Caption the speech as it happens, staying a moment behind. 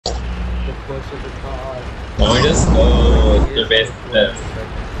push of the pod. Why don't we just go to the base of this?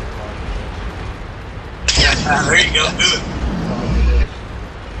 There you go, do it.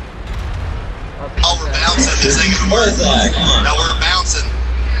 Oh, we're bouncing. This ain't gonna work. No, we're bouncing.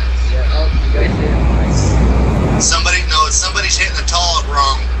 Yeah, oh, you guys hit him. Somebody's hitting the tog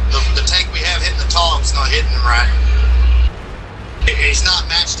wrong. The tank we have hitting the tog's not hitting him right. He's not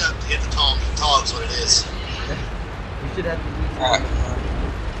matched up to hit the tog. The tog's what it is. We should have to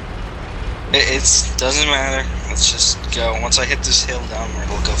It doesn't matter. Let's just go. Once I hit this hill down,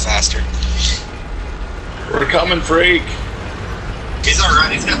 it'll go faster. We're coming, freak. He's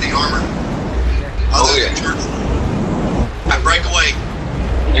alright. He's got the armor. Oh yeah. Alright, break away.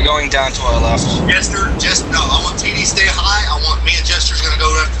 You're going down to our left. Jester, no, I want TD stay high. I want me and Jester's gonna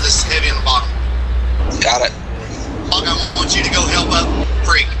go after this heavy on the bottom. Got it. Hog, I want you to go help up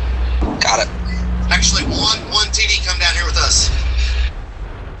Freak. Got it. Actually, one TD come down here with us.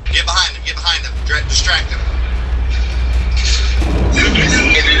 Get behind him, distract him.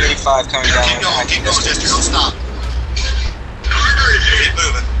 85 coming down. Keep going, Jester, don't stop. Keep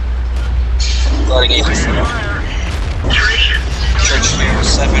moving. Flooding 84. Church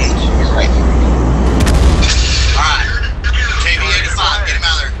 7, right. Alright. KB85, get him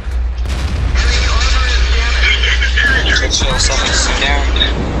out of there. Churchill 7 down.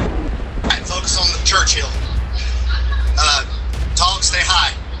 Alright, focus on the Churchill. Tog, stay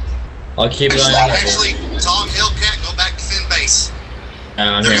high. I'll keep going. Actually, Tog, Hellcat, go back to Finn base.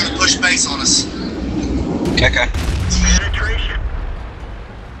 They're gonna push base on us. Okay.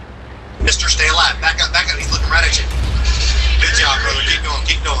 Mister, stay alive. Back up. He's looking right at you. Good job, brother. Keep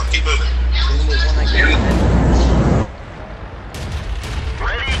going, keep moving.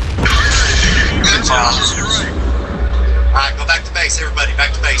 Good job. Alright, go back to base, everybody.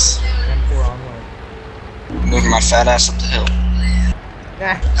 Back to base. Moving my fat ass up the hill.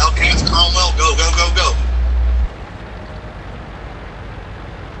 Hellcats, Cromwell, go.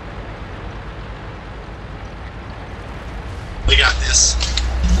 We got this.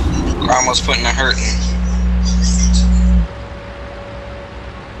 Cromwell's putting a hurt in.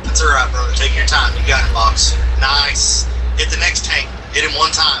 That's alright, brother. Take your time. You got it, Box. Nice. Hit the next tank. Hit him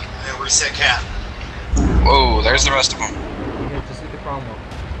one time, and then reset cap. Whoa, there's the rest of them. Yeah, just hit the Cromwell.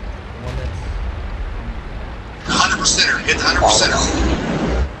 The one that's... 100%er. Hit the 100%er.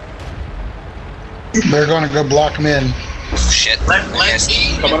 They're going to go block them in. Shit. Let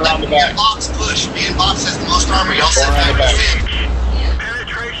me and Box push. Me and Box has the most armor. Y'all sit back and defend.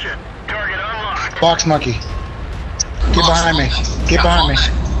 Penetration. Target unlocked. Box monkey. Get behind me. Get behind me.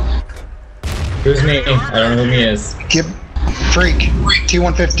 Who's me? I don't know who me is. Get Freak.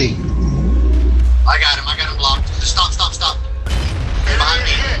 T-150. I got him blocked. Just stop. Get behind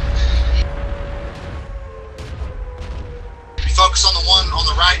me. You focus on the one on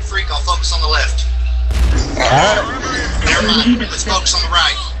the right, Freak. I'll focus on the left. Never mind. Let's focus on the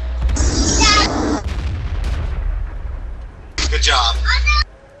right. Good job.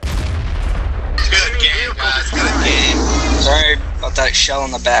 Good game, guys. Good game. Sorry about that shell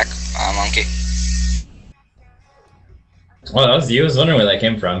in the back, monkey. Oh, that was you? I was wondering where that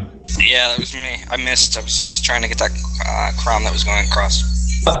came from. Yeah, that was me. I missed. I was trying to get that crown that was going across.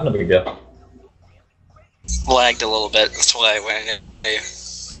 No big deal. Lagged a little bit. That's why I went in.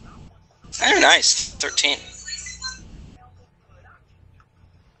 Oh, nice. 13.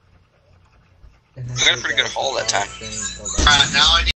 We got a pretty good haul that time. Alright, now I need